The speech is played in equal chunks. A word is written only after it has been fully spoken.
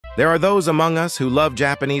There are those among us who love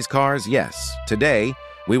Japanese cars, yes. Today,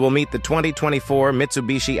 we will meet the 2024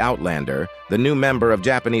 Mitsubishi Outlander, the new member of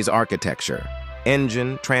Japanese architecture,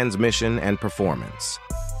 engine, transmission, and performance.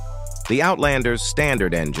 The Outlander's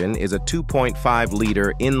standard engine is a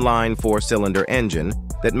 2.5-liter inline four-cylinder engine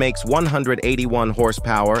that makes 181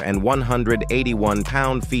 horsepower and 181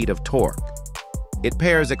 pound-feet of torque. It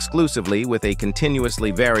pairs exclusively with a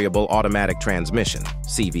continuously variable automatic transmission,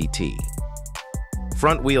 CVT.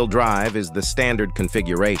 Front-wheel drive is the standard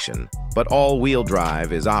configuration, but all-wheel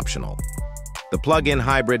drive is optional. The plug-in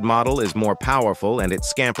hybrid model is more powerful and it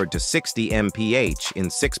scampered to 60 mph in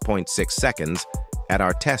 6.6 seconds at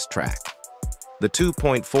our test track. The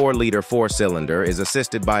 2.4-liter four-cylinder is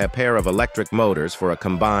assisted by a pair of electric motors for a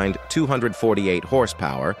combined 248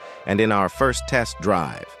 horsepower and in our first test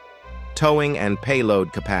drive. Towing and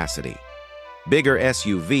payload capacity. Bigger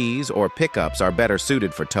SUVs or pickups are better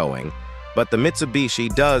suited for towing, but the Mitsubishi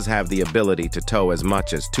does have the ability to tow as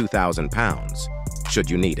much as 2,000 pounds, should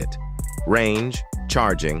you need it. Range,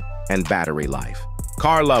 charging, and battery life.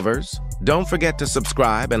 Car lovers, don't forget to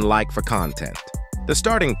subscribe and like for content. The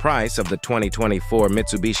starting price of the 2024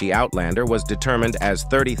 Mitsubishi Outlander was determined as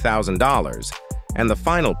 $30,000, and the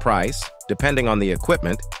final price, depending on the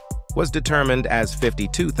equipment, was determined as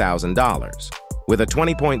 $52,000. With a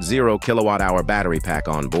 20.0 kilowatt-hour battery pack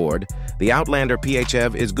on board, the Outlander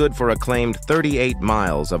PHEV is good for a claimed 38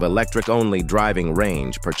 miles of electric-only driving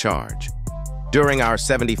range per charge. During our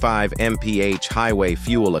 75 mph highway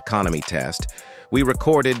fuel economy test, we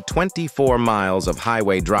recorded 24 miles of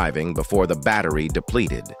highway driving before the battery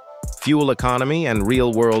depleted. Fuel economy and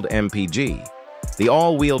real-world MPG. The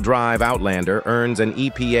all-wheel drive Outlander earns an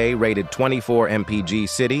EPA-rated 24 mpg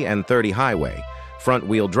city and 30 highway.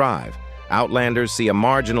 Front-wheel drive. Outlanders see a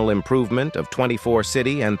marginal improvement of 24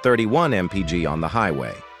 city and 31 mpg on the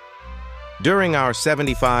highway. During our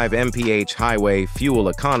 75 mph highway fuel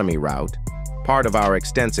economy route, part of our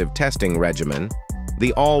extensive testing regimen,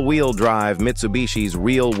 the all-wheel drive Mitsubishi's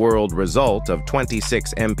real-world result of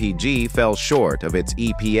 26 mpg fell short of its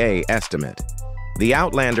EPA estimate. The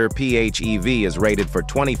Outlander PHEV is rated for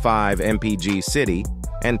 25 mpg city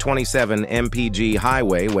and 27 mpg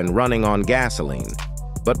highway when running on gasoline.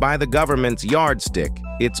 But by the government's yardstick,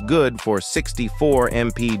 it's good for 64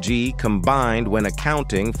 mpg combined when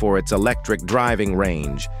accounting for its electric driving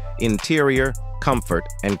range, interior, comfort,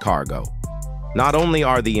 and cargo. Not only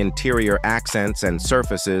are the interior accents and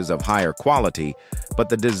surfaces of higher quality, but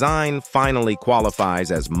the design finally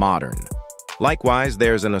qualifies as modern. Likewise,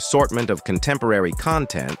 there's an assortment of contemporary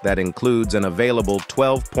content that includes an available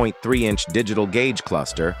 12.3-inch digital gauge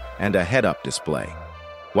cluster and a head-up display.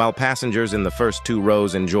 While passengers in the first two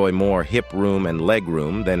rows enjoy more hip room and leg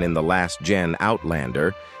room than in the last-gen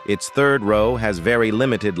Outlander, its third row has very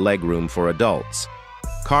limited leg room for adults.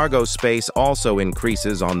 Cargo space also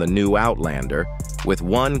increases on the new Outlander, with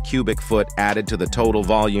 1 cubic foot added to the total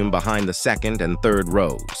volume behind the second and third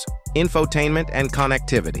rows. Infotainment and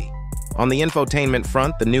connectivity. On the infotainment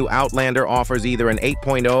front, the new Outlander offers either an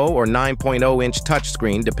 8.0 or 9.0-inch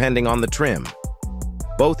touchscreen depending on the trim.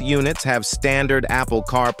 Both units have standard Apple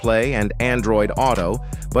CarPlay and Android Auto,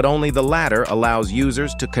 but only the latter allows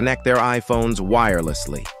users to connect their iPhones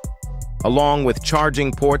wirelessly. Along with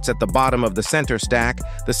charging ports at the bottom of the center stack,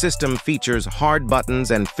 the system features hard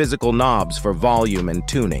buttons and physical knobs for volume and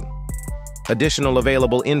tuning. Additional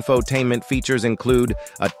available infotainment features include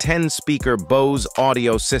a 10-speaker Bose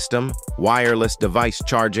audio system, wireless device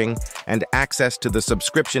charging, and access to the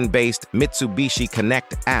subscription-based Mitsubishi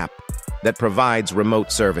Connect app that provides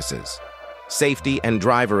remote services. Safety and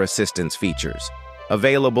driver assistance features.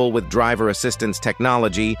 Available with driver assistance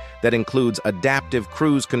technology that includes adaptive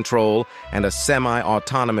cruise control and a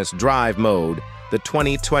semi-autonomous drive mode, the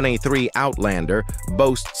 2023 Outlander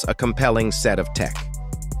boasts a compelling set of tech.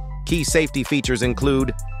 Key safety features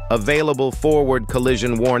include available forward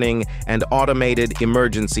collision warning and automated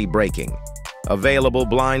emergency braking, available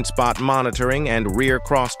blind spot monitoring and rear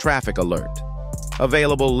cross traffic alert,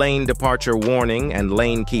 available lane departure warning and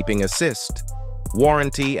lane keeping assist,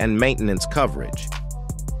 warranty and maintenance coverage.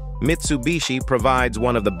 Mitsubishi provides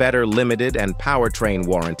one of the better limited and powertrain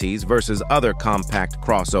warranties versus other compact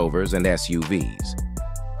crossovers and SUVs.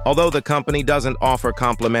 Although the company doesn't offer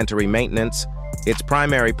complimentary maintenance, its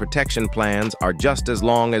primary protection plans are just as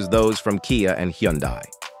long as those from Kia and Hyundai.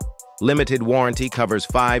 Limited warranty covers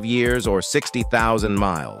 5 years or 60,000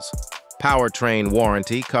 miles. Powertrain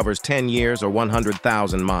warranty covers 10 years or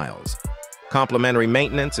 100,000 miles. Complimentary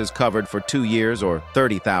maintenance is covered for 2 years or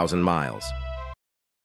 30,000 miles.